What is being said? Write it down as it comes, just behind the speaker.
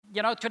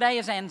Today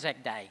is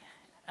Anzac Day.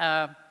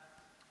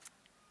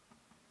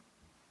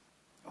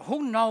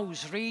 Who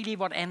knows really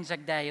what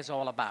Anzac Day is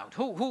all about?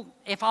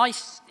 If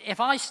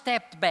I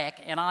stepped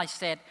back and I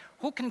said,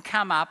 who can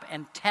come up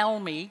and tell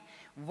me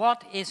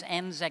what is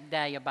Anzac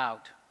Day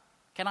about?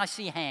 Can I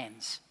see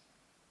hands?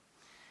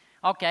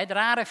 Okay, there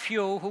are a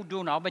few who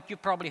do know, but you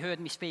probably heard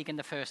me speak in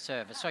the first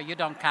service, so you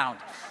don't count.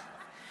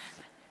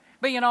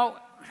 But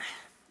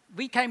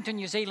we came to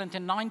New Zealand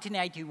in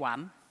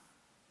 1981.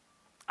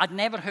 I'd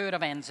never heard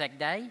of Anzac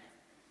Day.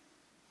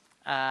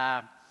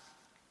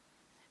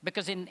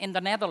 Because in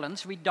the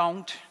Netherlands, we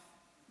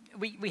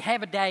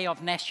have a day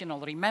of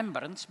national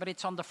remembrance, but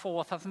it's on the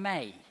 4th of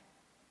May.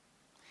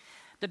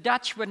 The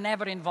Dutch were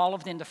never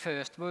involved in the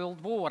First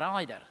World War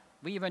either.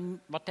 We were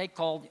what they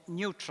called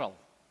neutral.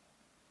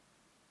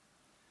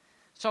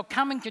 So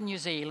coming to New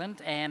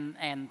Zealand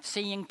and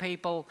seeing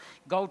people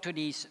go to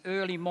these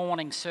early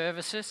morning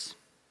services,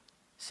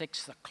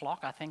 6 o'clock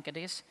I think it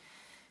is.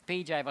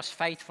 PJ was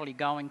faithfully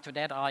going to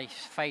that. I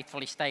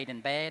faithfully stayed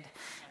in bed.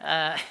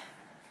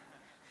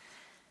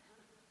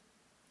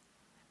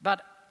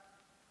 But,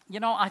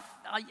 I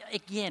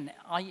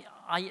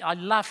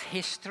love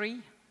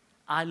history.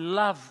 I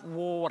love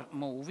war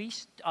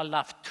movies. I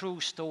love true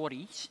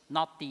stories,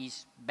 not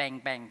these bang,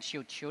 bang,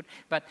 shoot, shoot,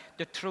 but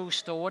the true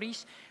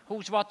stories.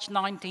 Who's watched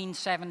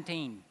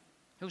 1917?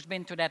 Who's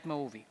been to that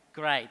movie?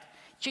 Great.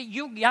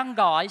 You young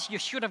guys, you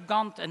should have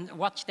gone and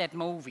watched that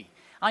movie.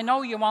 I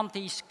know you want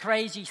these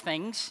crazy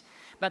things,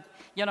 but,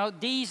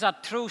 these are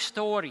true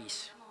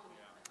stories.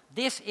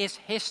 This is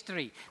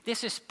history.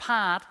 This is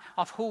part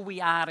of who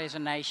we are as a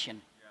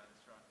nation. Yeah,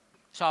 that's right.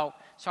 So,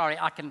 sorry,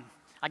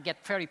 I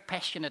get very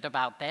passionate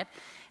about that.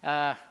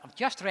 I've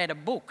just read a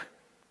book,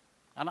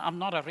 and I'm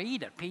not a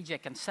reader.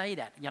 PJ can say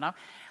that,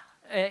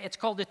 It's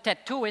called The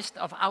Tattooist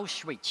of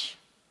Auschwitz.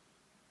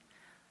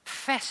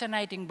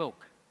 Fascinating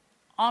book.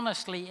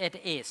 Honestly, it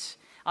is.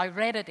 I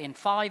read it in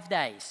 5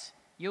 days.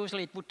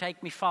 Usually it would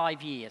take me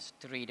 5 years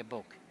to read a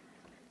book.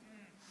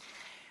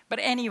 But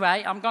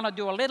anyway, I'm going to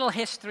do a little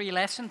history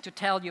lesson to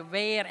tell you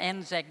where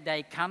Anzac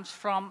Day comes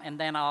from, and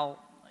then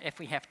if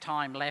we have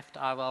time left,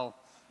 I will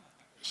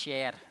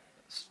share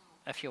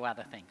a few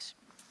other things.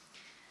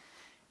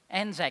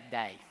 Anzac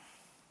Day.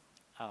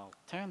 I'll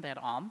turn that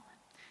on.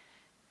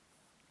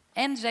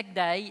 Anzac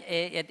Day,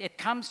 it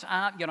comes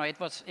out,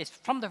 it's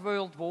from the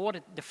World War.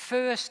 The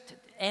first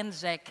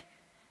Anzac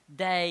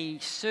Day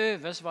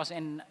service was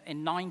in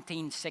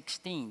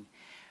 1916.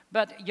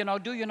 But,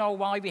 do you know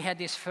why we had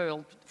this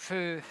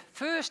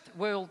first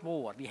World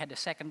War? We had the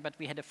second, but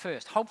we had the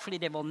first. Hopefully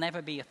there will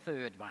never be a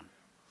third one.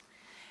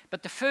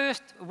 But the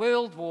First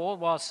World War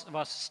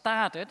was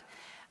started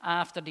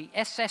after the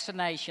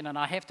assassination, and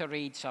I have to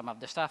read some of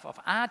the stuff, of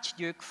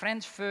Archduke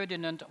Franz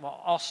Ferdinand of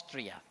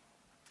Austria.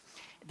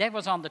 That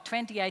was on the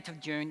 28th of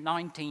June,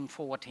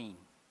 1914,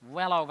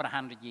 well over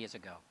 100 years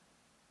ago.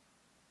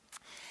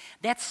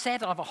 That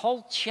set off a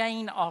whole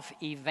chain of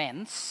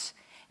events,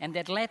 and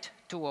that led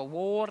to a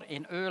war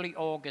in early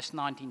August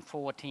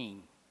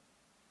 1914.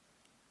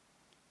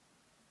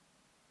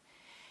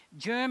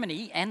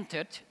 Germany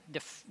entered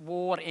the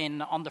war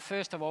on the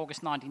 1st of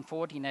August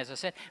 1914, as I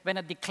said, when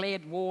it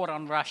declared war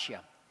on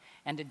Russia.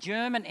 And the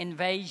German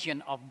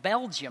invasion of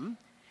Belgium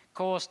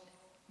caused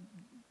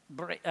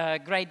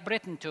Great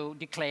Britain to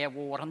declare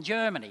war on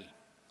Germany.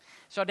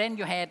 So then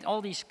you had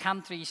all these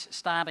countries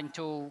starting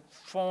to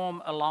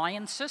form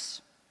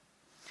alliances.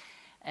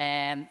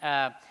 And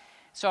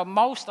so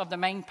most of the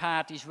main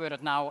parties were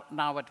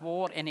now at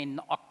war. And in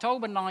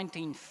October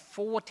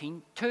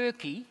 1914,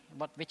 Turkey,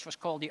 which was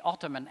called the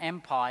Ottoman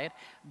Empire,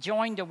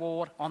 joined the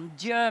war on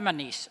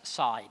Germany's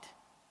side.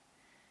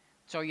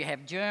 So you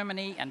have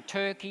Germany and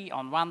Turkey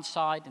on one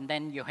side, and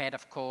then you had,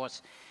 of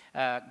course,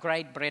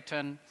 Great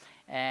Britain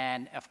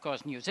and, of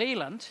course, New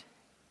Zealand,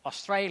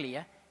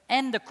 Australia,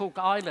 and the Cook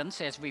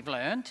Islands, as we've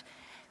learned.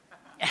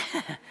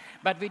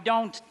 But we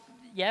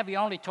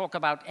only talk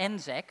about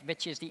ANZAC,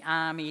 which is the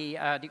Army,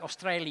 the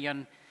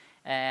Australian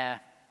and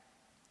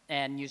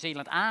New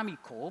Zealand Army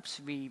Corps.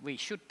 We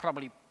should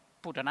probably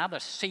put another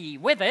C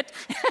with it,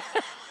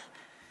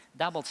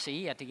 double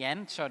C at the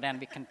end, so then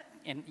we can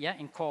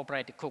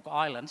incorporate the Cook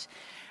Islands.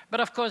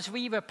 But of course,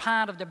 we were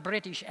part of the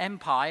British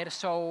Empire,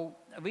 so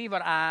we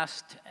were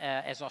asked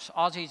as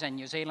Aussies and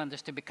New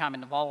Zealanders to become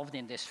involved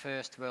in this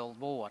First World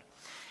War.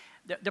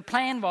 The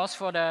plan was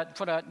for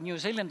the New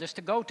Zealanders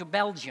to go to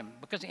Belgium,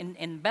 because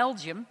in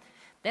Belgium,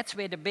 that's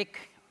where the big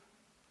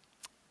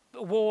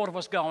war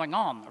was going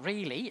on,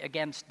 really,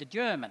 against the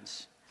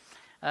Germans.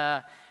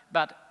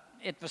 But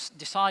it was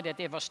decided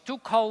it was too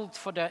cold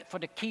for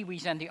the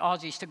Kiwis and the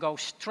Aussies to go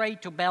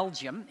straight to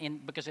Belgium,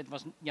 because it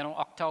was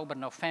October,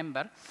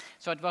 November.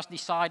 So it was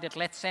decided,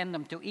 let's send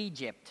them to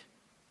Egypt,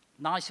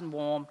 nice and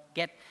warm,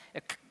 get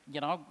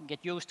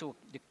used to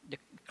the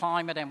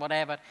climate and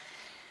whatever.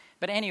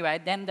 But anyway,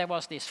 then there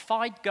was this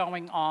fight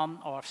going on,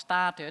 or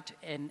started,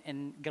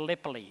 in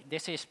Gallipoli.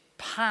 This is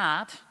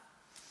part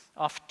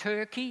of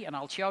Turkey, and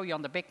I'll show you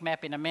on the big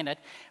map in a minute.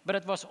 But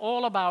it was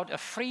all about a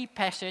free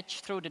passage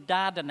through the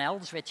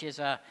Dardanelles, which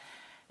is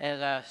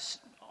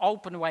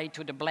open way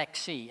to the Black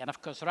Sea. And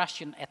of course,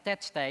 Russia at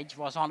that stage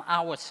was on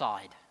our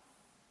side.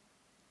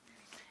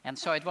 And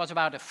so it was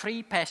about a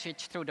free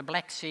passage through the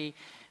Black Sea.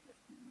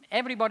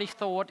 Everybody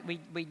thought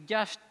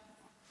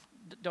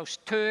those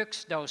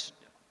Turks, those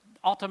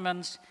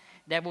Ottomans,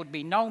 there would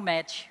be no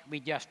match.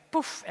 We just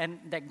poof, and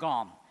they're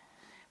gone.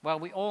 Well,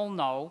 we all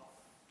know,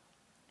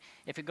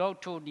 if you go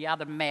to the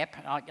other map,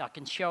 I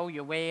can show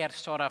you where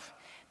sort of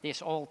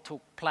this all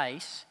took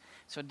place.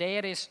 So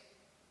there is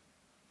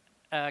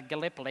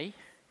Gallipoli,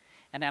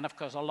 and then of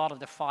course a lot of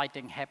the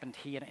fighting happened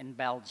here in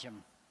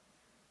Belgium.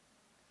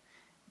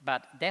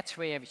 But that's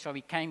where, so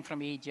we came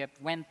from Egypt,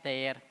 went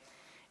there,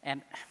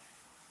 and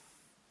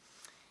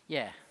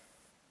yeah,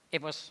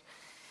 it was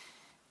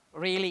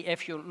really,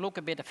 if you look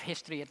a bit of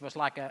history, it was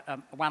like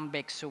a one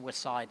big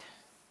suicide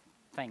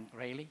thing,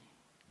 really.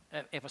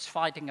 It was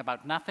fighting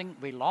about nothing.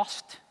 We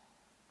lost.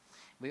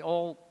 We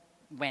all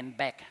went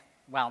back,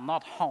 well,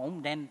 not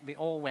home, then we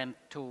all went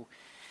to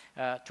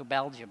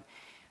Belgium.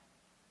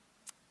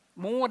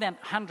 More than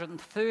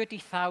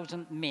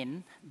 130,000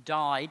 men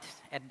died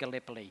at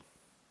Gallipoli.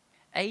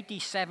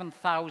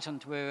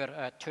 87,000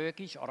 were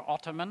Turkish or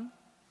Ottoman,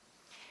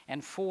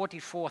 and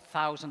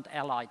 44,000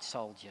 Allied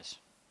soldiers,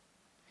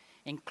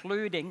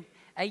 including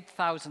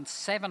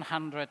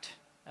 8,700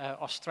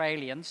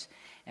 Australians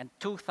and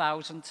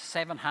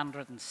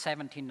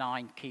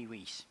 2,779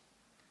 Kiwis.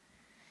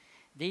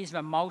 These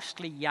were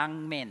mostly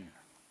young men,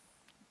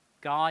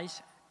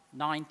 guys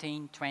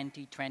 19,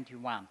 20,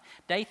 21.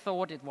 They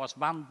thought it was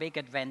one big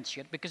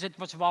adventure because it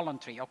was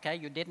voluntary,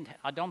 okay?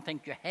 I don't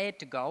think you had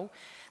to go.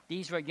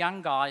 These were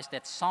young guys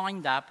that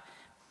signed up,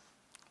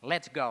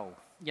 let's go,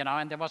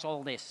 and there was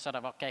all this sort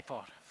of, okay,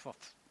 for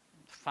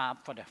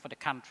the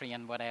country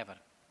and whatever.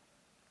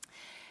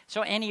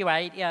 So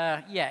anyway,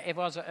 it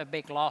was a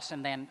big loss,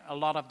 and then a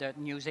lot of the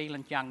New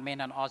Zealand young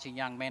men and Aussie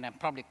young men and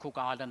probably Cook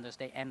Islanders,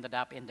 they ended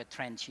up in the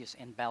trenches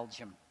in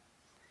Belgium.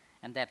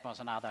 And that was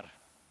another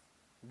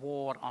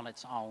war on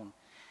its own.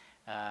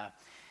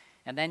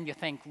 And then you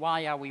think,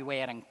 why are we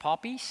wearing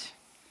poppies?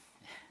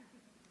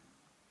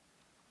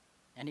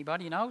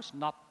 Anybody knows?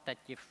 Not that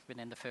you've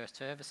been in the first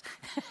service.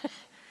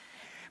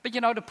 But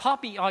the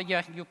poppy,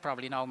 you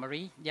probably know,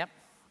 Marie, yep.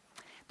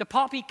 The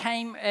poppy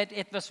came,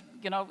 it was,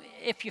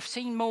 if you've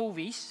seen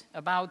movies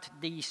about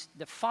the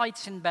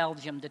fights in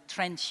Belgium, the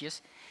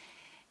trenches,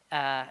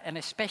 and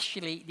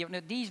especially,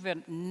 these were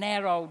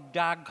narrow,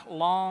 dug,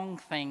 long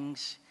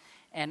things,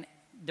 and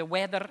the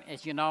weather,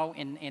 as you know,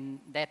 in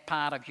that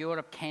part of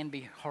Europe can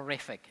be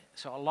horrific.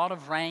 So a lot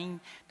of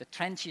rain, the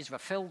trenches were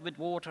filled with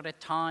water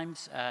at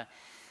times.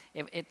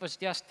 It was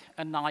just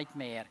a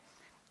nightmare.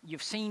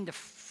 You've seen the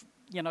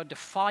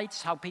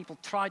fights, how people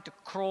tried to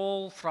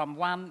crawl from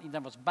one,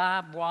 there was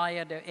barbed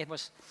wire,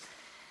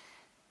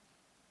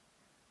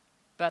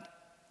 but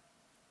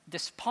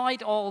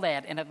despite all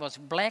that, and it was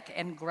black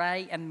and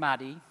grey and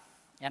muddy,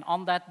 and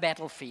on that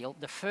battlefield,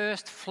 the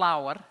first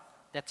flower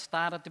that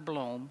started to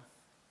bloom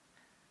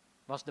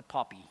was the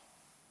poppy.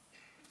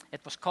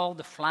 It was called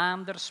the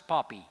Flanders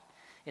poppy.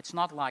 It's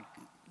not like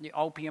the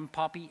opium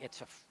poppy,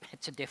 it's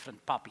a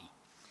different poppy.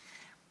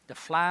 The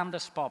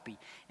Flanders poppy.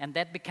 And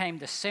that became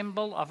the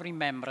symbol of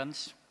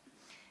remembrance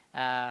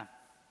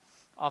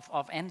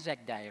of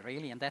Anzac Day,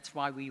 really, and that's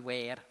why we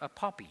wear a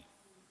poppy.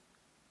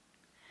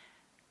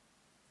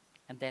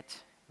 And that's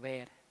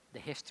where the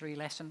history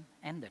lesson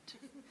ended.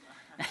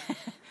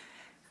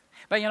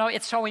 But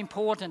it's so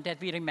important that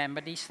we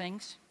remember these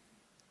things.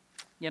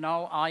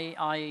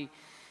 I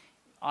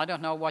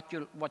don't know what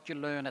you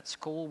learn at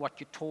school,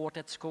 what you taught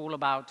at school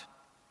about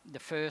the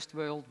First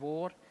World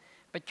War,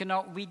 but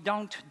we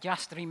don't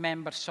just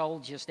remember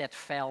soldiers that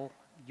fell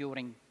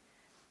during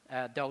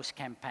those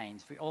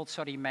campaigns. We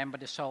also remember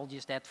the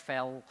soldiers that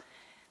fell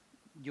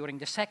during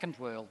the Second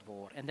World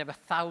War, and there were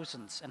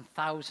thousands and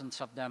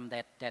thousands of them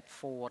that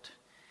fought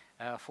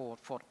for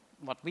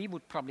what we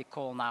would probably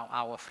call now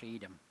our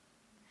freedom.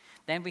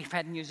 Then we've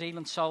had New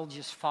Zealand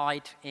soldiers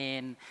fight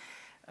in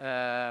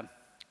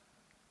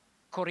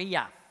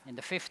Korea in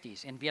the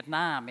 50s, in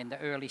Vietnam in the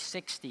early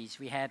 60s.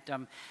 We had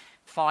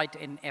fight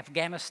in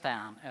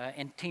Afghanistan,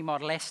 in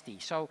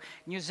Timor-Leste. So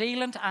New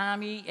Zealand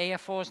Army, Air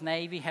Force,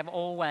 Navy have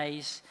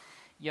always,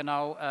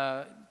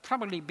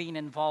 probably been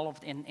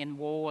involved in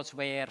wars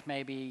where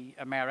maybe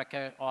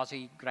America,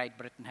 Aussie, Great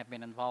Britain have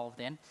been involved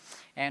in.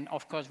 And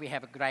of course we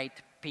have a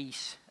great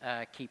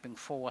peace-keeping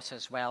force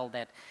as well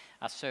that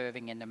are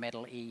serving in the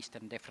Middle East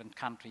and different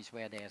countries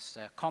where there's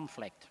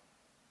conflict.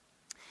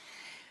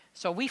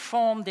 So we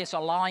formed this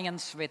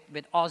alliance with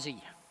Aussie.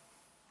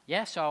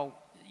 Yeah, so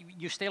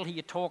you still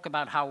hear talk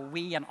about how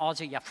we and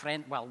Aussie are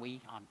friends. Well,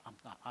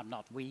 I'm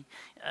not we.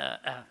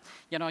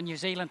 New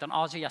Zealand and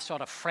Aussie are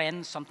sort of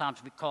friends.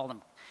 Sometimes we call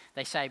them,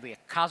 they say we're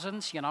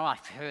cousins.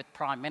 I've heard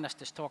prime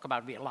ministers talk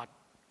about we're like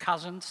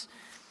cousins.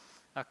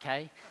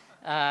 Okay.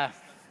 But,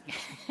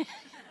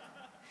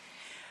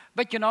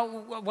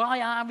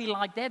 why are we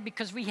like that?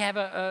 Because we have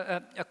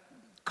a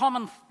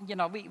common,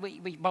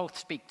 we both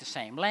speak the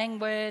same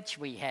language,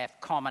 we have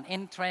common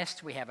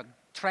interests, we have a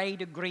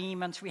trade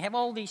agreements. We have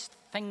all these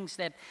things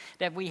that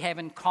we have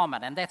in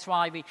common, and that's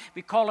why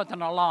we call it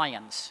an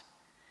alliance.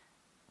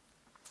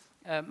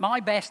 My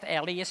best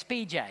ally is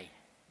PJ,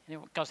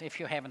 because if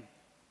you haven't,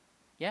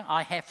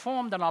 I have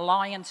formed an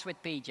alliance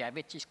with PJ,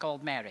 which is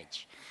called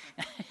marriage.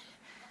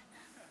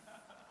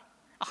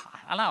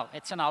 I know,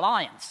 it's an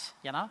alliance,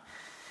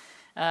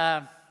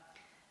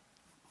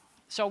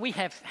 So we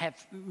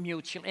have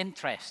mutual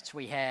interests.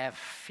 We have,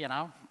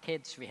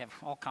 kids. We have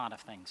all kind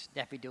of things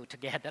that we do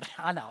together.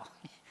 I know.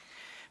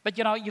 But,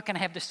 you can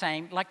have the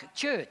same, like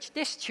church.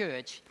 This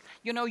church,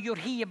 you're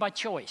here by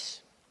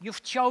choice.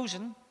 You've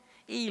chosen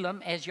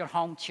Elim as your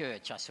home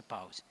church, I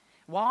suppose.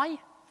 Why?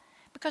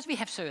 Because we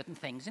have certain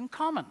things in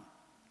common.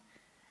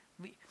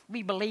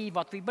 We believe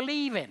what we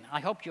believe in. I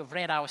hope you've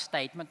read our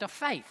statement of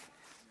faith.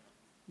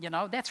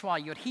 That's why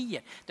you're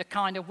here. The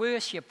kind of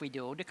worship we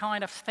do, the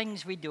kind of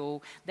things we do,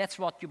 that's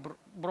what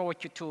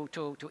brought you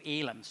to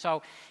Elim.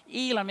 So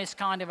Elim is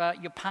kind of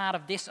you're part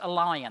of this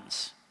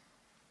alliance.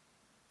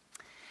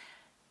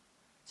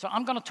 So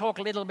I'm going to talk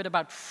a little bit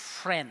about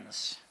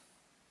friends.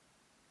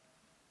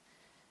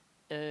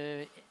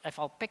 If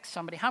I'll pick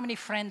somebody, how many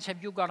friends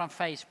have you got on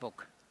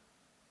Facebook?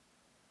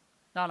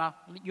 No,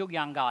 you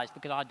young guys,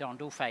 because I don't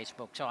do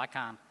Facebook, so I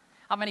can't.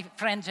 How many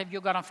friends have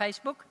you got on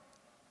Facebook?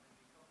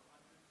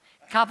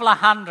 Couple of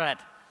hundred.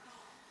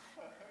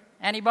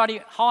 Anybody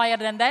higher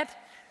than that?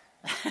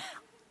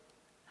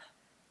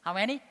 How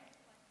many?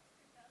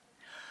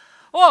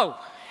 Oh!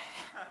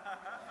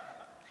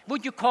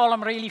 Would you call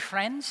them really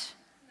friends?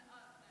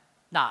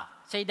 No.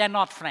 See, they're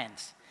not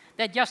friends.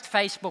 They're just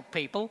Facebook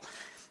people.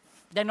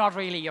 They're not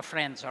really your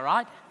friends, all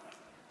right?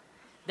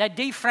 They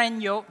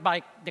defriend you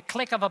by the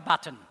click of a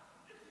button.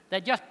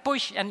 They just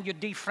push and you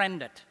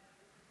defriend it.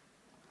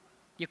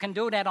 You can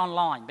do that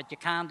online, but you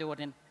can't do it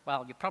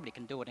you probably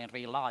can do it in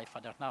real life, I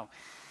don't know.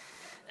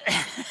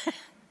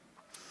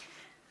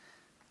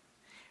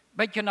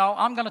 But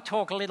I'm going to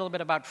talk a little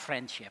bit about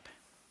friendship.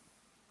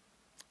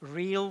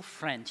 Real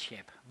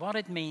friendship, what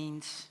it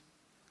means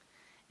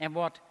and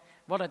what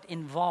it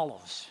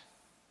involves.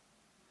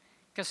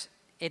 Because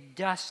it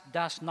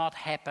does not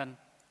happen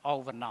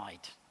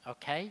overnight,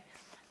 okay?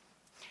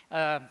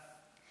 Pastor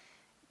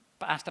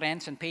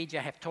Hans and PJ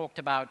have talked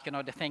about,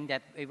 the thing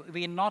that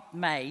we're not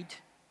made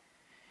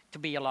to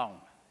be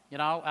alone.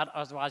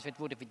 Otherwise it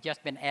would have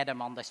just been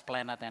Adam on this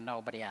planet and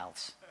nobody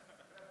else.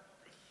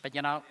 But,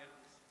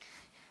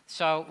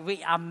 so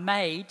we are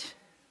made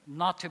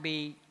not to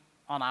be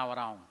on our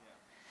own.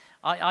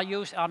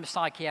 I'm a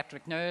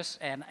psychiatric nurse,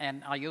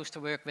 and I used to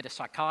work with a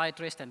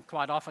psychiatrist, and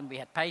quite often we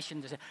had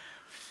patients that said,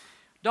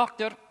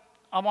 "Doctor,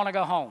 I want to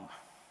go home."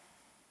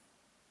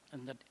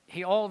 And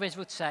he always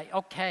would say,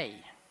 "Okay,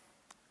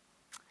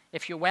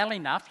 if you're well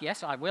enough,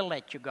 yes, I will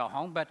let you go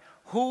home, but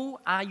who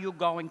are you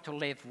going to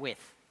live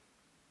with?"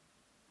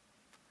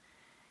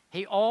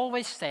 He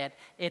always said,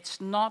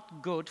 it's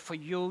not good for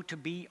you to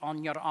be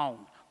on your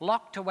own,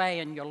 locked away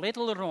in your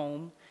little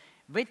room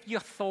with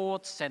your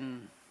thoughts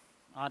and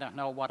I don't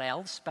know what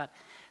else. But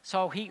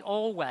so he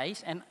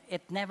always, and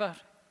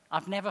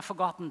I've never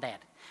forgotten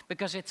that,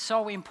 because it's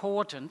so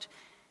important,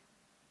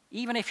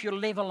 even if you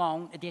live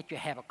alone, that you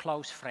have a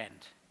close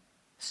friend,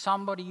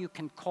 somebody you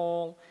can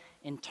call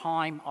in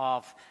time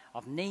of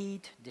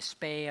need,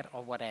 despair,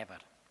 or whatever.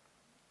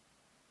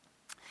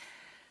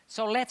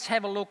 So let's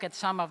have a look at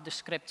some of the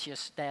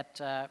scriptures that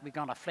we're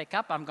going to flick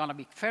up. I'm going to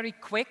be very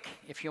quick.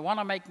 If you want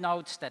to make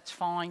notes, that's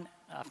fine.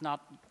 If not,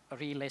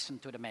 re-listen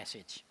to the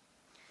message.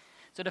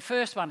 So the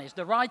first one is,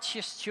 the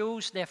righteous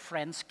choose their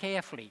friends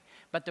carefully,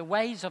 but the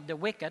ways of the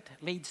wicked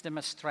leads them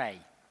astray.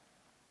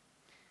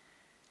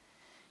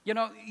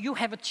 You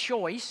have a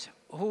choice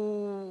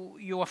who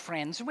you are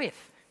friends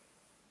with.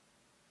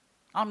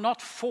 I'm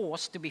not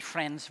forced to be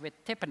friends with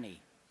Tiffany,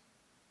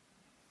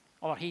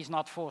 or he's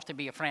not forced to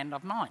be a friend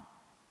of mine.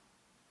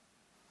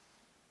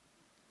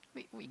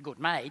 We're good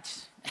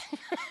mates,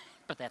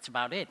 but that's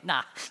about it.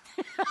 Nah.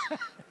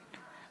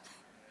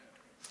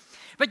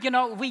 But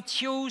we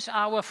choose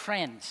our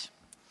friends.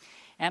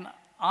 And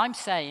I'm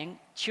saying,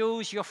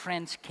 choose your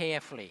friends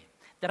carefully.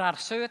 There are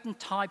certain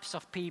types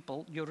of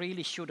people you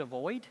really should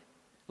avoid,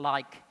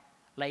 like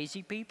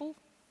lazy people,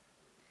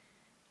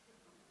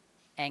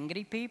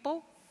 angry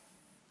people,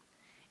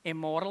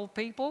 immoral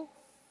people,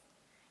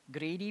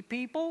 greedy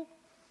people,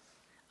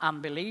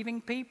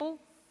 unbelieving people.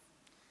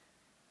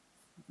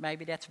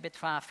 Maybe that's a bit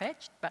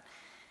far-fetched, but,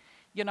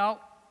 you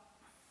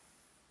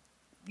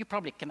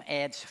probably can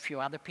add a few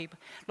other people.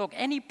 Look,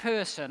 any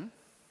person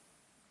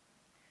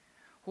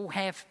who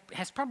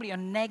has probably a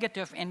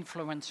negative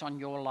influence on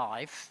your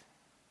life,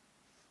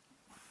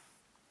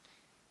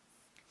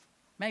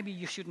 maybe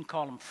you shouldn't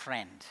call them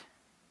friend.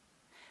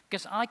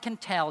 Because I can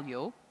tell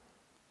you,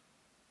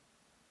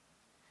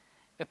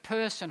 a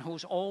person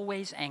who's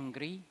always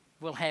angry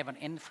will have an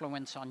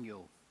influence on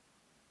you.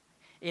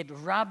 It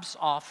rubs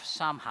off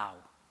somehow.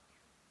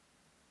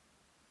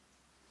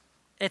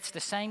 It's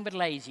the same with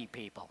lazy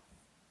people.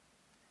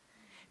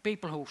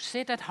 People who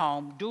sit at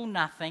home, do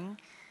nothing.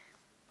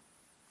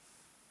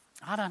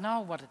 I don't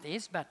know what it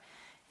is, but,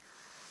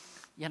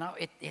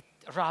 it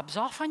rubs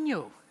off on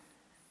you.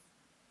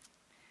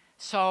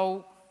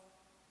 So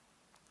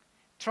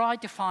try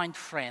to find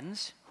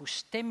friends who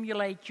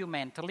stimulate you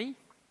mentally,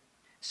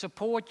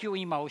 support you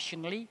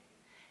emotionally,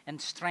 and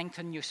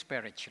strengthen you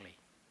spiritually.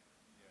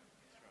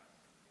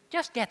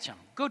 Just get some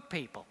good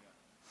people.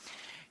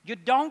 You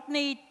don't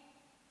need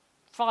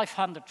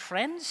 500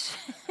 friends.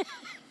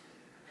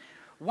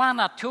 1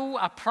 or 2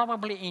 are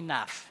probably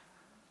enough.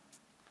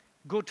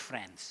 Good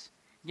friends.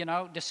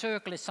 The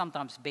circle is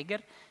sometimes bigger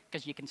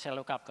because you can say,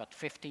 look, I've got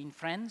 15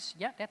 friends.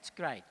 Yeah, that's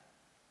great.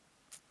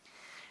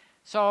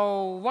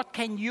 So what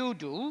can you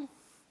do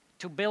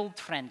to build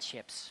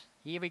friendships?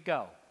 Here we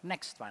go.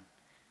 Next one.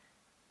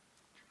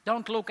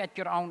 Don't look at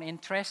your own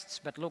interests,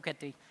 but look at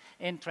the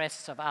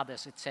interests of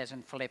others, it says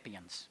in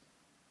Philippians.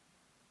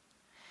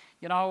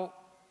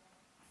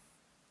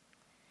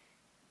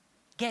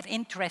 Get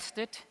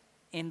interested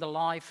in the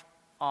life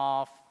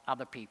of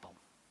other people.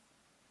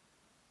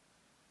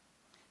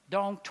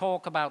 Don't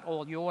talk about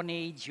all your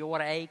needs,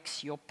 your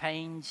aches, your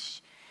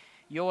pains,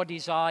 your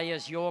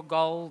desires, your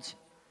goals.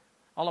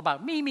 All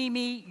about me,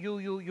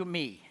 you,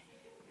 me.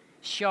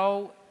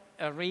 Show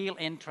a real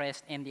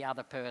interest in the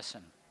other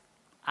person.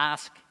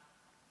 Ask.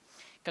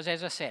 Because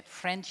as I said,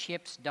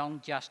 friendships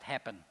don't just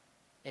happen.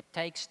 It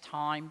takes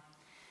time,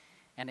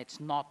 and it's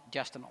not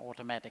just an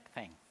automatic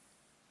thing.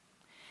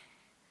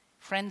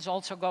 Friends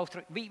also go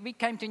through... We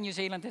came to New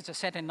Zealand, as I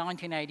said, in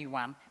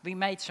 1981. We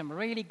made some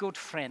really good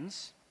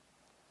friends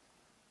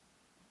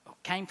who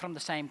came from the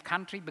same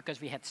country because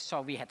we had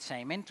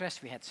same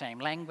interests, we had same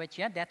language.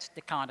 Yeah, that's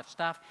the kind of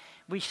stuff.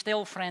 We're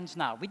still friends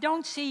now. We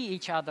don't see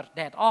each other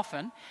that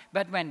often,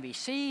 but when we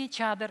see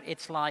each other,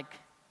 it's like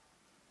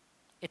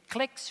it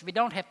clicks. We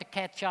don't have to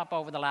catch up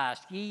over the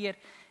last year.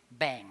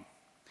 Bang.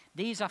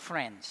 These are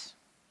friends.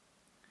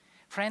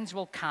 Friends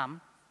will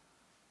come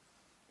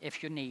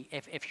if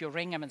you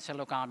ring them and say,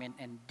 look, I'm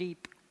in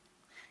deep,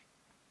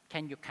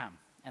 can you come?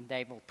 And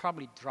they will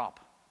probably drop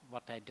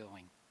what they're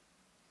doing.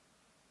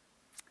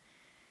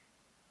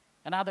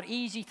 Another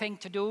easy thing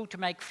to do to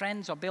make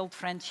friends or build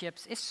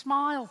friendships is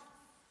smile.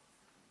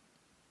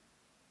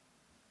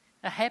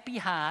 A happy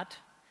heart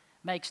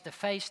makes the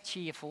face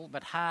cheerful,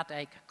 but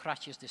heartache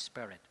crushes the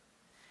spirit.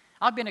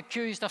 I've been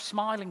accused of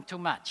smiling too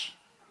much.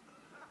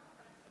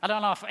 I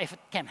don't know if it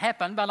can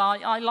happen, but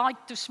I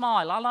like to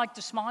smile. I like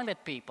to smile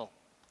at people.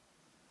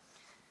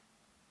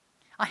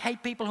 I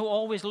hate people who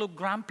always look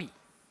grumpy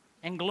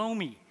and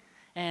gloomy.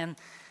 And,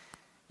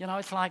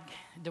 it's like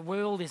the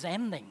world is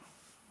ending.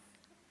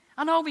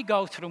 I know we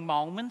go through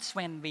moments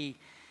when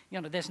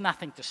there's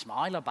nothing to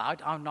smile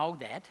about. I know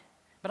that.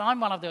 But I'm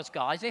one of those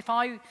guys. If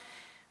I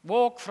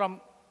walk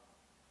from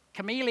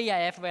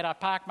Camellia Ave, where I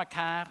park my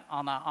car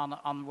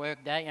on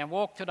work day, and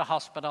walk to the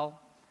hospital,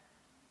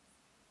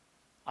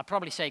 I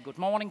probably say good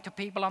morning to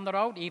people on the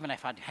road, even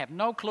if I have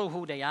no clue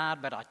who they are,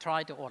 but I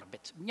try to, or a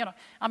bit,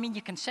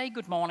 you can say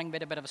good morning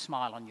with a bit of a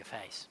smile on your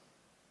face.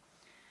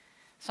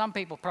 Some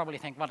people probably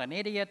think, what an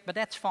idiot, but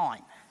that's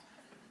fine.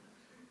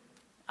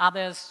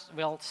 Others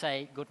will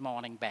say good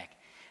morning back.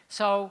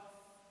 So,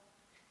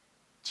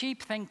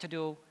 cheap thing to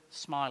do,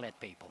 smile at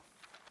people.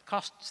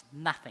 Costs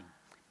nothing.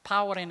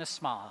 Power in a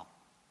smile.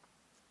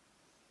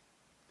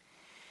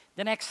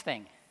 The next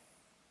thing.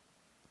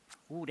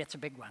 Ooh, that's a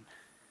big one.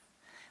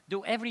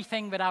 Do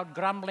everything without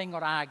grumbling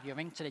or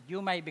arguing, so that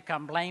you may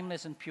become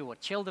blameless and pure,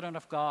 children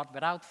of God,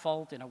 without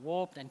fault in a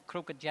warped and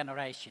crooked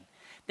generation.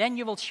 Then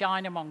you will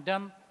shine among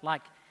them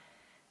like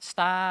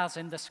stars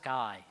in the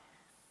sky.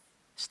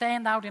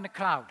 Stand out in a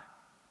crowd.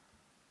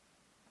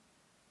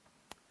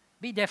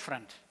 Be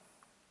different.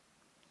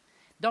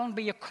 Don't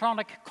be a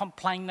chronic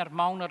complainer,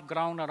 moaner,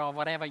 groaner, or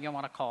whatever you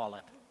want to call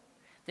it.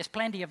 There's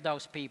plenty of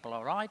those people,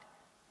 all right?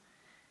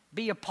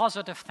 Be a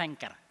positive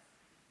thinker.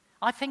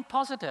 I think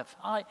positive.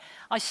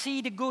 I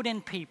see the good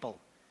in people.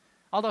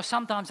 Although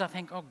sometimes I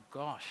think, oh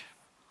gosh,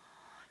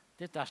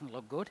 this doesn't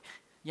look good,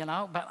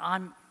 but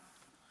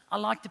I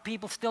like the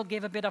people still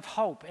give a bit of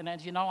hope. And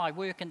as you know, I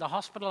work in the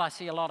hospital, I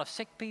see a lot of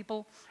sick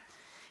people.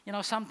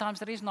 Sometimes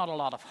there is not a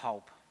lot of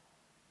hope.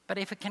 But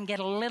if it can get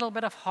a little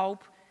bit of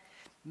hope,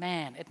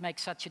 man, it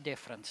makes such a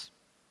difference.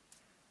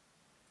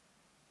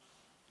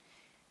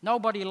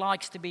 Nobody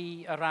likes to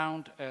be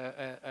around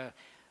a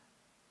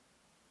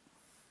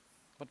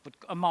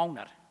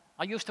moaner.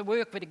 I used to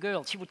work with a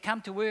girl. She would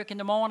come to work in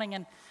the morning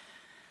and,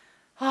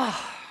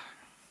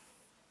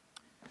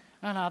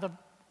 another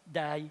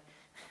day.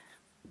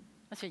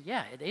 I said,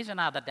 yeah, it is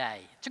another day.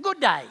 It's a good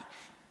day.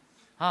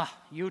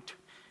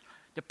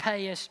 The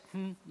pay is,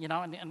 and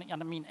I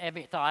mean,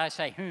 every time I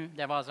say,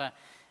 there was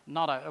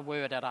not a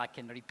word that I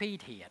can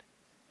repeat here.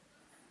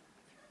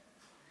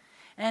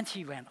 And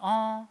she went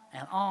on,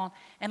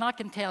 and I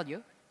can tell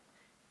you,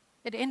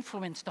 it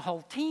influenced the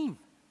whole team.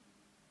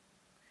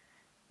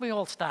 We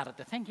all started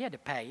to think, yeah, the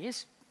pay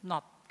is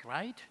not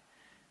great.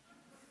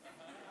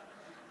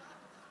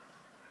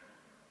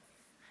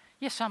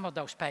 Yes, some of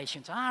those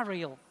patients are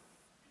real.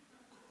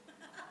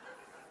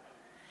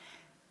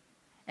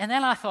 And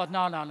then I thought,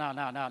 no.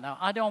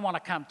 I don't want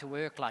to come to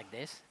work like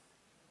this.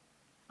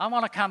 I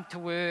want to come to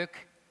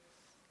work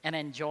and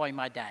enjoy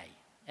my day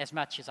as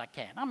much as I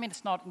can. I mean,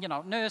 it's not,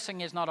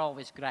 nursing is not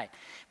always great.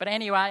 But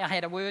anyway, I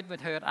had a word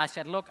with her. I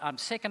said, look, I'm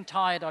sick and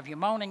tired of you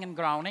moaning and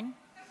groaning.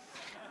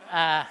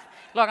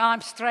 Look,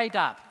 I'm straight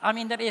up. I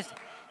mean, that is,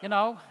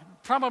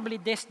 probably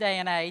this day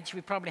and age,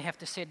 we probably have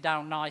to sit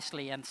down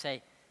nicely and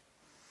say,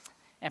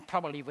 and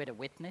probably with a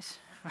witness.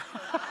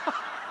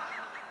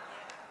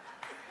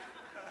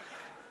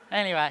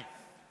 Anyway,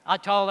 I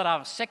told her I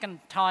was sick and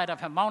tired of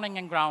her moaning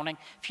and groaning.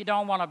 If you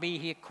don't want to be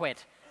here,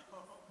 quit.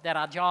 There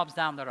are jobs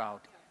down the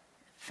road.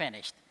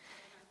 Finished.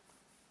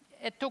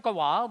 It took a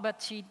while,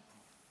 but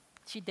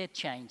she did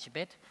change a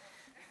bit.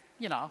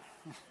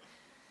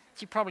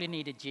 She probably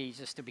needed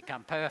Jesus to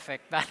become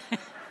perfect, but...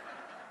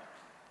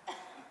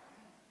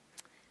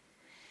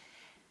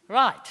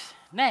 Right,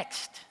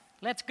 next,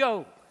 let's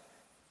go.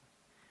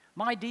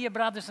 My dear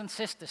brothers and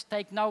sisters,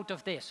 take note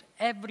of this.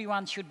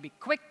 Everyone should be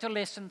quick to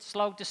listen,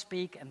 slow to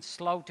speak, and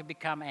slow to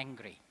become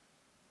angry.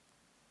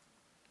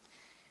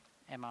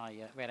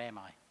 Where am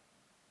I?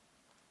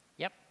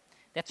 Yep,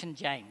 that's in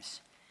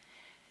James.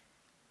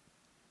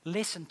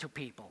 Listen to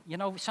people.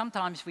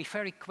 Sometimes we're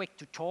very quick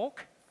to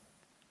talk,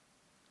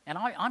 and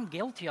I'm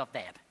guilty of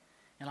that.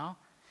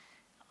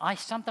 I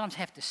sometimes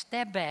have to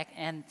step back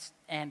and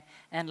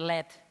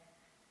let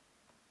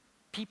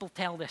people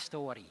tell their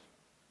story.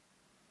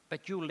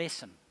 But you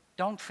listen.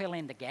 Don't fill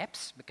in the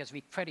gaps, because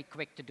we're very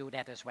quick to do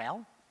that as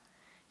well.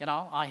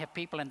 I have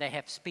people and they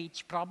have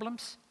speech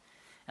problems,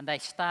 and they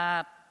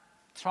start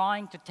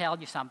trying to tell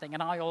you something,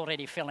 and I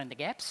already fill in the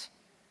gaps.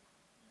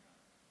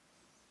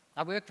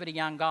 I worked with a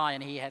young guy,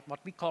 and he had what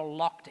we call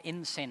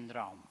locked-in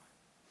syndrome.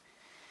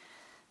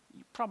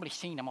 You've probably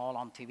seen him all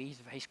on TV.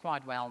 He's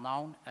quite well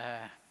known.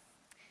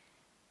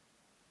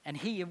 And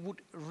he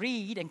would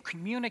read and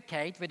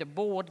communicate with a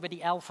board with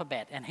the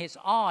alphabet, and his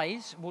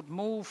eyes would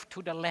move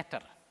to the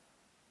letter.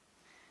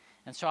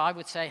 And so I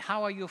would say,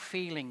 how are you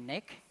feeling,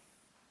 Nick?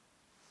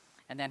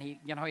 And then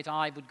his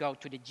eye would go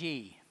to the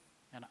G.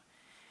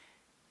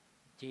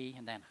 G,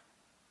 and then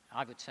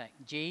I would say,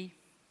 G,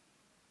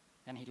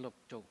 and he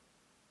looked to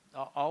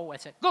O. I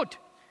said, good.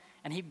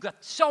 And he got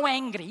so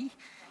angry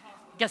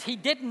because he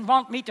didn't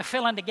want me to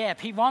fill in the gap.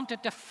 He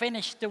wanted to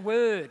finish the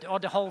word or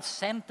the whole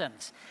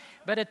sentence.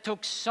 But it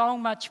took so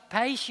much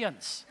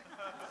patience.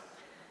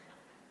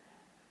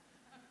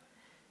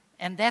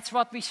 And that's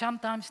what we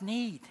sometimes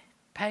need,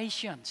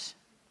 patience.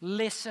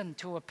 Listen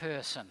to a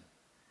person,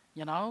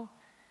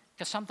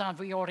 because sometimes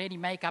we already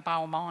make up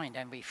our mind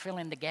and we fill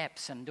in the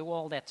gaps and do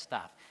all that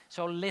stuff.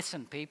 So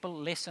listen, people,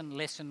 listen,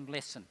 listen,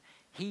 listen.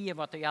 Hear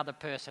what the other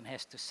person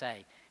has to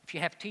say. If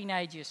you have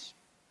teenagers,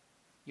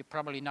 you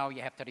probably know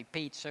you have to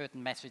repeat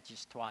certain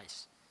messages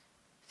twice,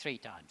 3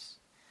 times.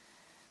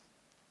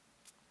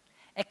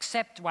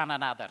 Accept one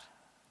another,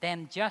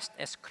 then just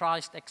as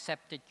Christ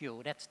accepted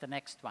you. That's the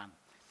next one.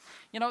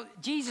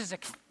 Jesus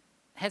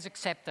has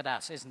accepted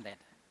us, isn't it?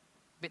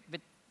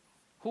 With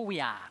who we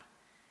are.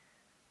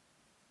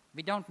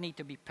 We don't need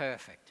to be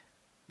perfect.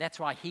 That's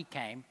why he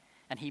came.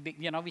 And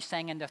we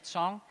sang in that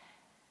song,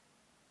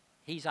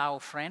 he's our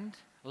friend,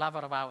 lover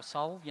of our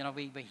soul.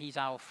 He's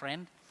our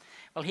friend.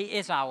 Well, he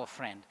is our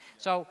friend.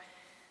 So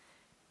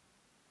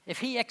if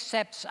he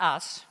accepts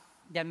us,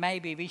 then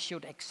maybe we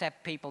should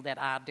accept people that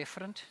are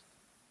different.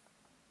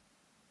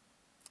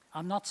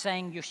 I'm not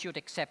saying you should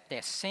accept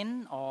their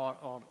sin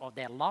or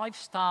their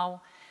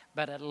lifestyle,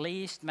 but at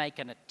least make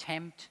an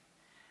attempt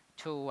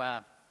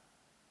to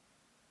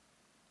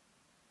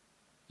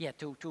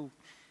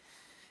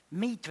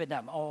meet with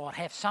them or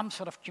have some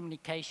sort of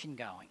communication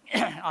going.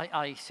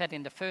 I said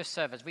in the first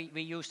service,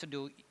 we used to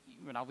do,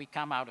 we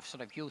come out of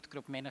sort of youth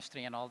group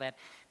ministry and all that.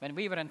 When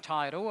we were in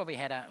Tairoa, we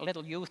had a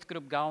little youth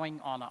group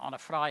going on a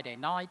Friday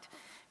night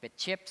with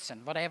chips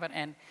and whatever.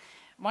 And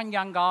one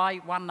young guy,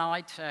 one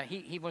night,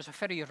 he was a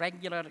very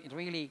regular,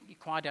 really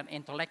quite an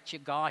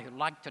intellectual guy who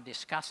liked to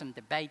discuss and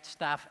debate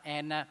stuff.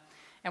 And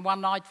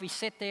one night we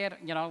sit there,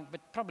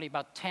 with probably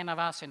about 10 of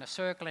us in a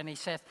circle, and he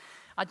says,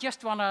 I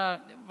just want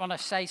to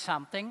say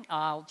something.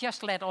 I'll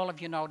just let all of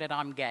you know that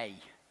I'm gay.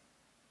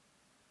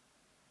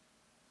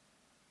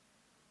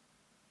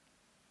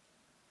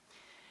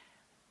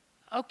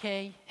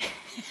 Okay.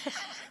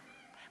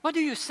 What do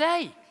you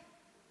say?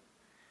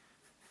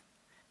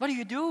 What do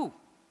you do?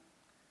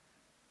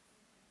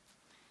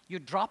 You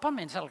drop him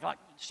and say, like,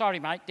 sorry,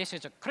 mate, this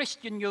is a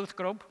Christian youth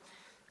group.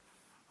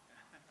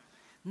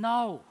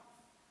 No.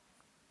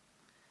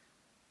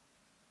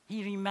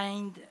 He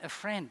remained a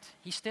friend.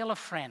 He's still a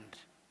friend.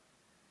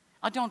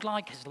 I don't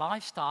like his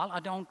lifestyle.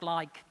 I don't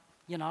like,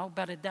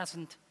 but it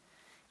doesn't,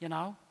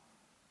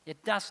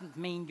 it doesn't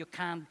mean you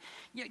can't.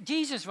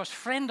 Jesus was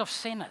friend of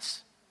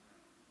sinners.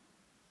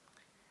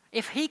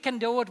 If he can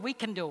do it, we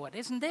can do it,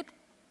 isn't it?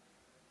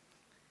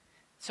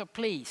 So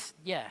please,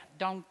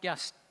 don't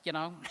just,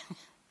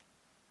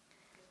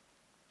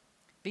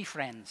 be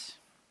friends.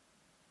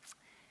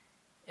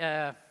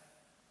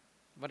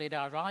 What did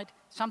I write?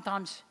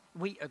 Sometimes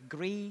we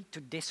agree to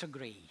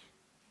disagree.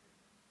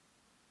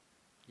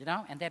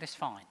 And that is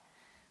fine.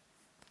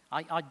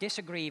 I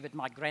disagree with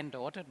my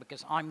granddaughter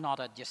because I'm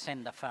not a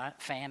Jacinda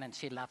fan and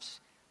she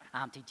loves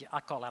I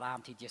call her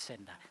Auntie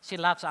Jacinda. She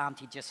loves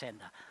Auntie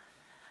Jacinda.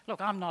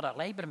 Look, I'm not a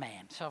Labour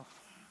man, so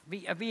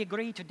we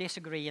agree to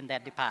disagree in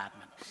that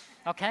department.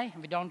 Okay?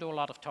 We don't do a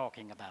lot of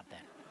talking about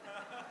that.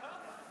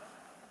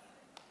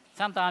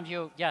 Sometimes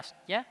you just,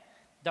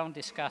 don't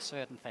discuss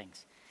certain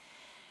things.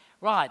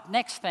 Right,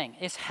 next thing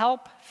is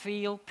help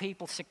feel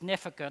people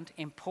significant,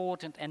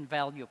 important, and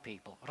value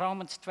people.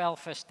 Romans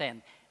 12, verse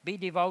 10. Be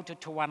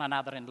devoted to one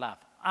another in love.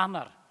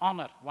 Honor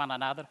one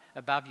another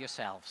above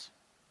yourselves.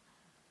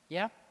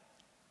 Yeah?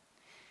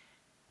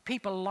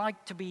 People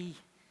like to be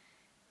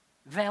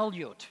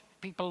valued.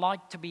 People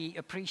like to be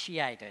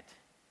appreciated.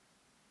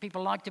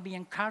 People like to be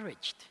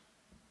encouraged.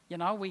 You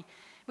know,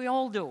 we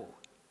all do.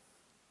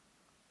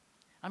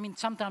 I mean,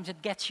 sometimes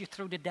it gets you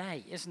through the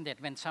day, isn't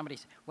it? When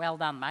somebody's, well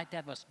done, mate,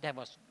 that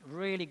was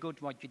really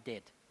good what you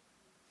did.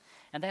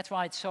 And that's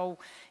why it's so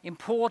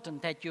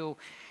important that you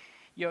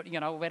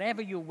know,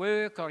 wherever you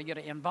work or your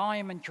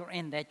environment you're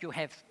in, that you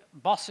have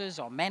bosses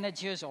or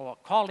managers or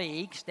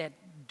colleagues that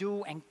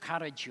do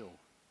encourage you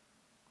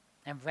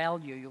and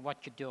value you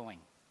what you're doing.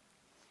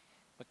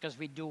 Because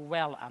we do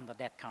well under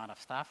that kind of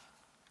stuff.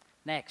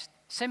 Next,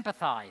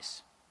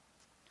 sympathize.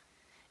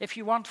 If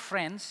you want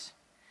friends,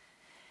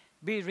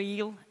 be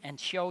real and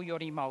show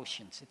your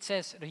emotions. It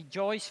says,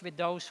 rejoice with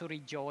those who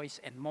rejoice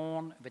and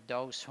mourn with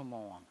those who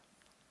mourn.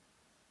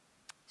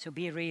 So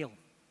be real.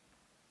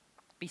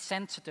 Be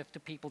sensitive to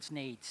people's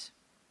needs.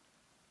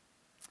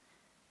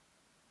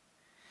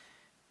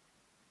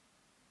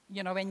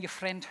 You know, when your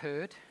friend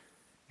hurt,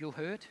 you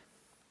hurt.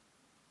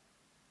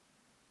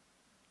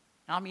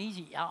 I'm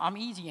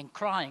easy in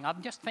crying.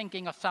 I'm just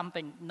thinking of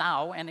something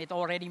now and it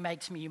already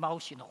makes me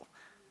emotional.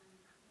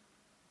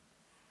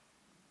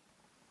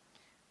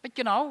 But,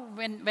 you know,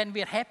 when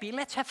we're happy,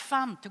 let's have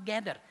fun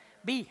together.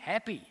 Be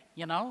happy,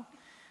 you know.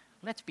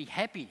 Let's be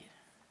happy.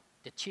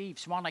 The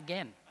Chiefs won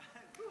again.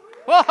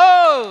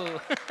 Whoa!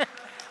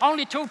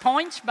 Only 2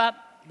 points, but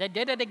they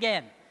did it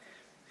again.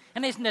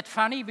 And isn't it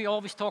funny? We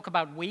always talk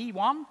about we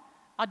won.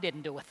 I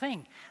didn't do a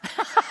thing.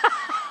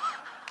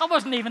 I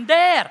wasn't even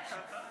there.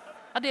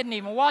 I didn't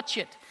even watch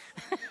it.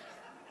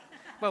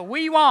 Well,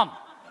 we won.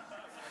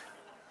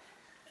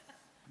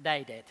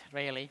 They did,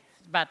 really.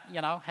 But,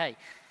 you know, hey.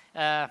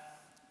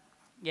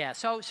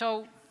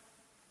 So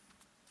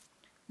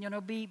you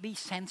know, be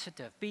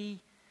sensitive.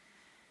 Be,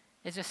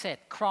 as I said,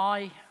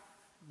 cry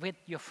with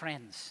your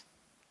friends.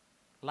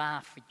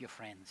 Laugh with your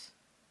friends.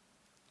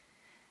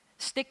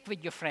 Stick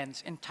with your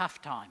friends in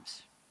tough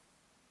times.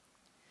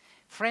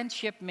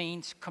 Friendship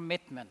means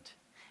commitment.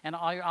 And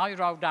I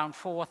wrote down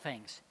 4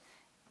 things.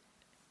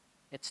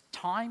 It's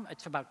time.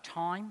 It's about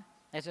time.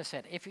 As I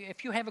said,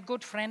 if you have a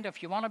good friend,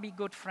 if you want to be a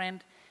good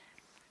friend,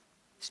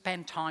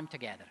 spend time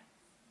together.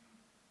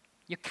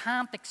 You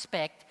can't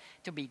expect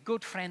to be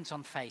good friends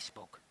on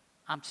Facebook.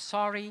 I'm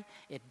sorry,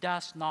 it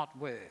does not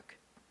work.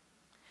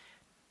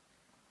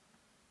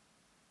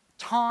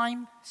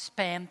 Time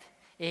spent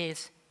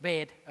is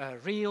with a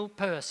real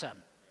person.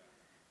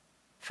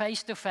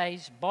 Face to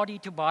face, body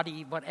to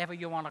body, whatever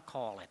you want to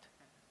call it.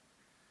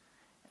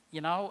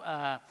 You know,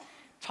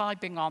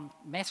 typing on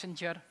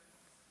Messenger,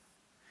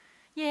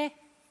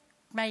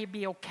 may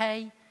be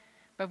okay.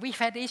 But we've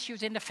had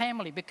issues in the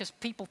family because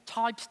people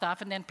type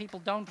stuff and then people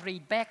don't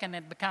read back and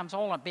it becomes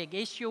all a big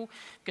issue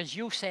because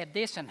you said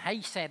this and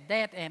he said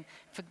that. And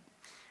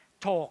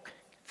talk,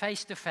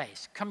 face to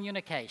face,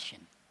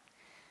 communication.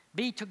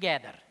 Be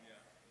together.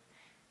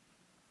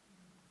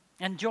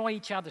 Yeah. Enjoy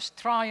each other's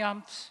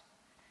triumphs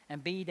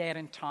and be there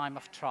in time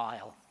of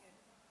trial.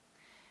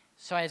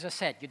 So as I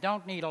said, you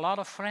don't need a lot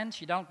of friends.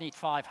 You don't need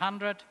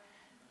 500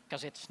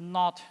 because it's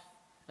not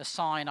a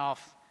sign of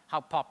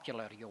how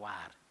popular you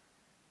are.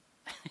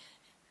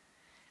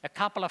 A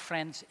couple of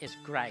friends is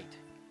great.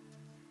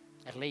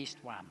 At least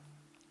one.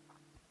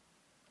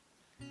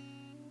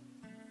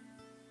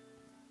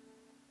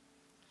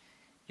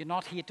 You're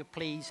not here to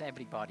please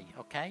everybody,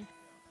 okay?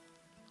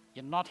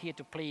 You're not here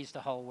to please the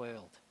whole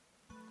world.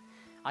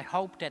 I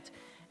hope that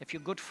if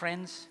you're good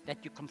friends,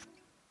 that you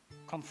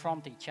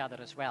confront each other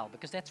as well,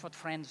 because that's what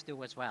friends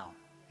do as well.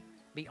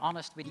 Be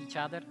honest with each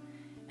other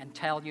and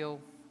tell you,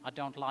 I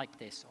don't like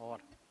this, or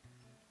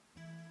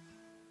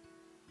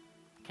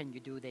can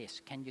you do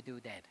this? Can you do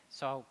that?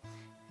 So,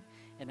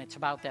 and it's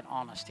about that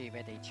honesty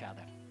with each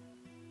other.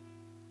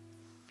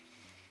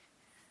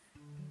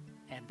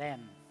 And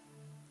then,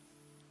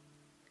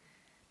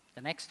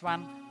 the next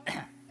one,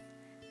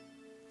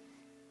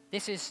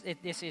 this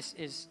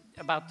is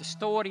about the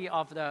story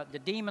of the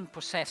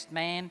demon-possessed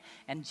man,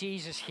 and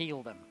Jesus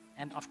healed him.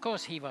 And of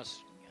course, he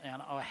was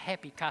a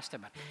happy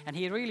customer, and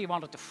he really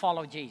wanted to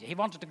follow Jesus. He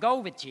wanted to go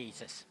with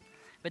Jesus.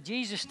 But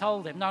Jesus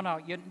told him, no,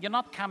 you're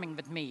not coming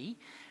with me.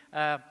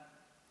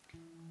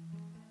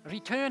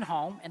 Return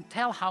home and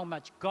tell how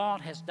much God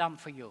has done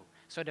for you.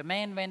 So the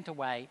man went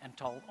away and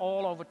told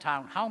all over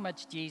town how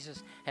much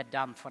Jesus had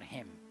done for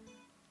him.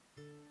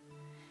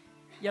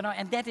 You know,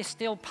 and that is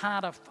still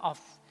part of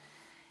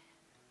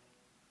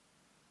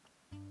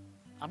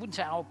I wouldn't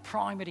say our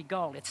primary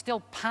goal. It's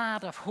still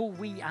part of who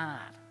we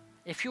are.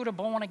 If you're a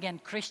born-again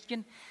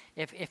Christian,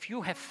 if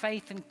you have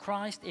faith in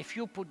Christ, if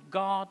you put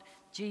God,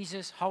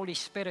 Jesus, Holy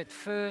Spirit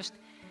first,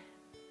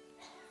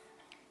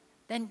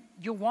 then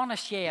you want to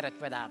share it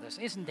with others,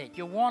 isn't it?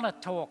 You want to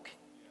talk,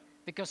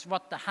 because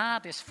what the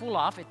heart is full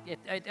of,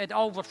 it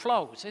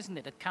overflows, isn't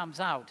it? It comes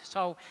out.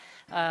 So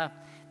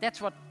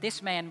that's what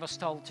this man was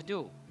told to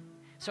do.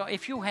 So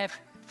if you have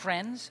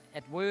friends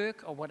at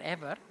work or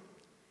whatever,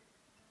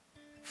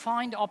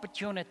 find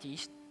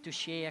opportunities to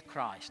share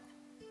Christ.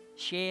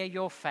 Share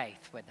your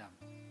faith with them.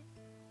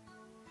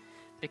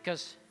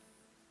 Because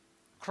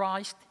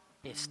Christ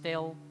is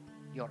still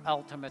your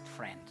ultimate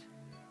friend.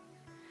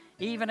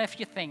 Even if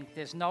you think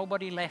there's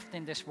nobody left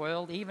in this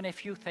world, even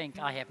if you think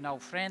I have no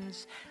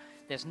friends,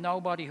 there's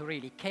nobody who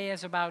really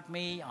cares about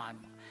me, I'm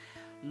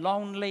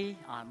lonely,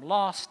 I'm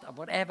lost, or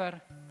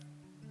whatever,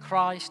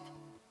 Christ,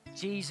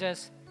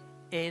 Jesus,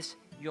 is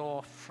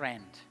your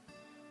friend.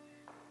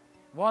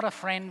 What a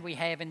friend we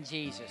have in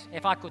Jesus.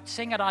 If I could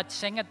sing it, I'd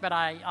sing it, but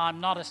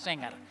I'm not a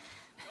singer.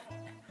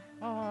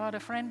 Oh, what a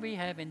friend we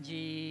have in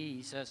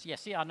Jesus.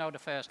 Yes, see, I know the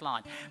first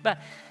line. But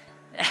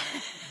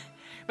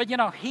you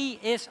know, he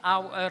is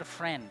our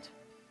friend,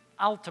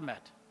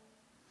 ultimate.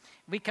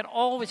 We can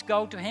always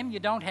go to him. You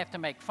don't have to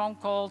make phone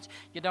calls.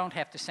 You don't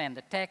have to send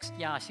a text.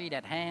 Yeah, I see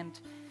that hand.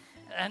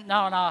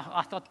 No,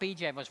 I thought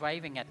PJ was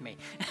waving at me.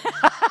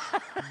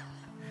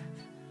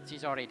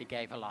 She's already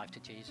gave her life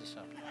to Jesus.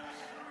 So.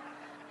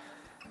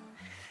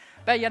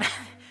 But you know,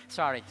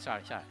 sorry,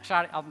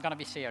 I'm going to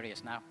be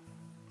serious now.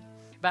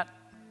 But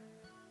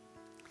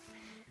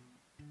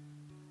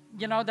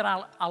you know, there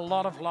are a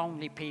lot of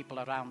lonely people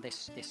around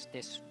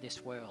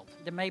this world.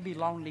 There may be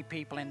lonely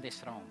people in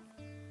this room.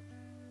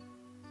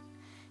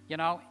 You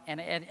know,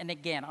 and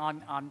again,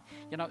 I'm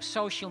you know,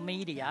 social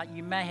media,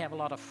 you may have a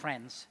lot of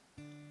friends,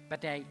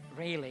 but they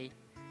really,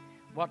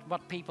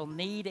 what people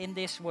need in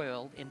this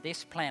world, in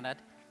this planet,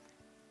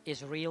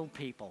 is real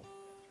people.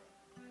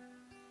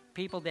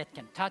 People that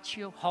can touch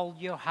you, hold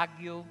you, hug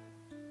you,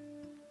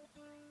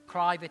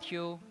 cry with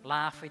you,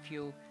 laugh with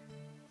you.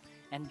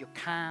 And you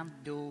can't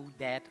do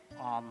that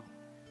on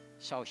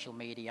social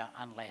media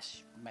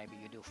unless maybe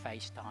you do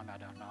FaceTime, I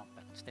don't know,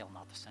 but still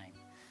not the same.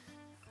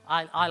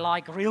 I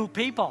like real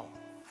people.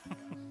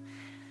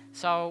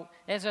 So,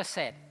 as I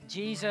said,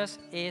 Jesus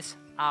is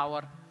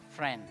our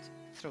friend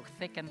through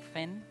thick and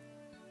thin,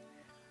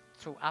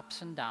 through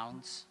ups and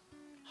downs,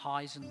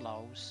 highs and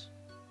lows.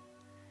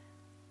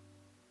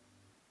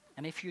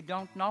 And if you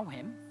don't know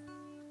him,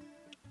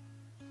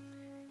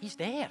 he's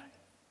there.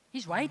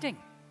 He's waiting.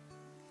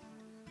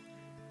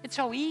 It's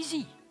so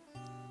easy.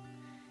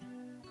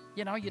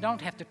 You know, you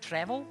don't have to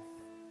travel.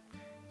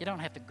 You don't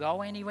have to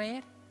go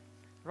anywhere.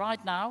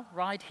 Right now,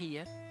 right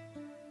here,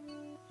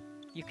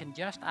 you can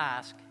just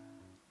ask,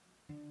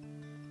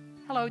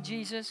 "Hello,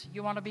 Jesus,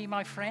 you want to be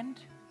my friend?"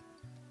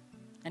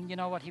 And you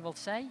know what he will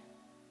say?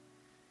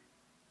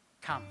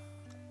 "Come.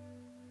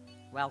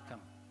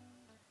 Welcome.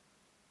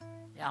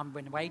 Yeah, I've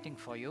been waiting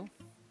for you."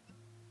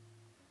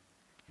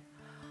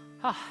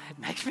 Oh, it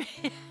makes me,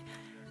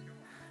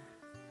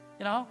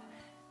 you know,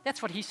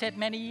 that's what he said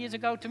many years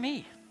ago to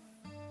me.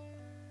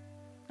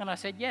 And I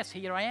said, yes,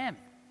 here I am.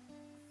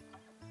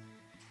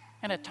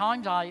 And at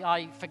times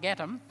I forget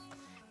him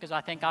because I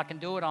think I can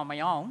do it on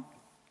my own.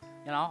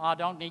 You know, I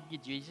don't need you,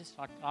 Jesus.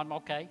 I'm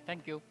okay,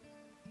 thank you.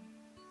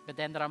 But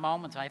then there are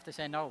moments I have to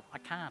say, no, I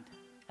can't.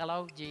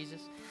 Hello,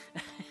 Jesus.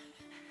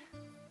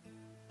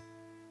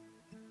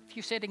 If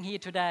you're sitting here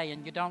today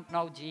and you don't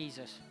know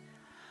Jesus,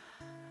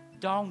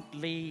 don't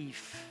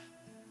leave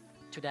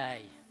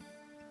today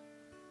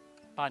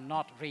by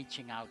not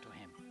reaching out to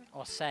him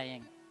or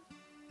saying,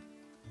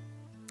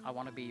 "I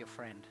want to be your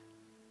friend."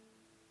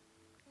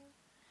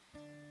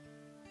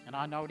 And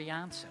I know the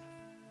answer.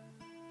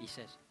 He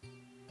says,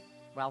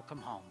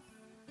 "Welcome home.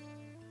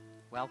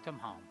 Welcome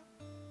home.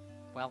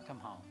 Welcome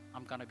home.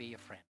 I'm going to be your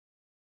friend."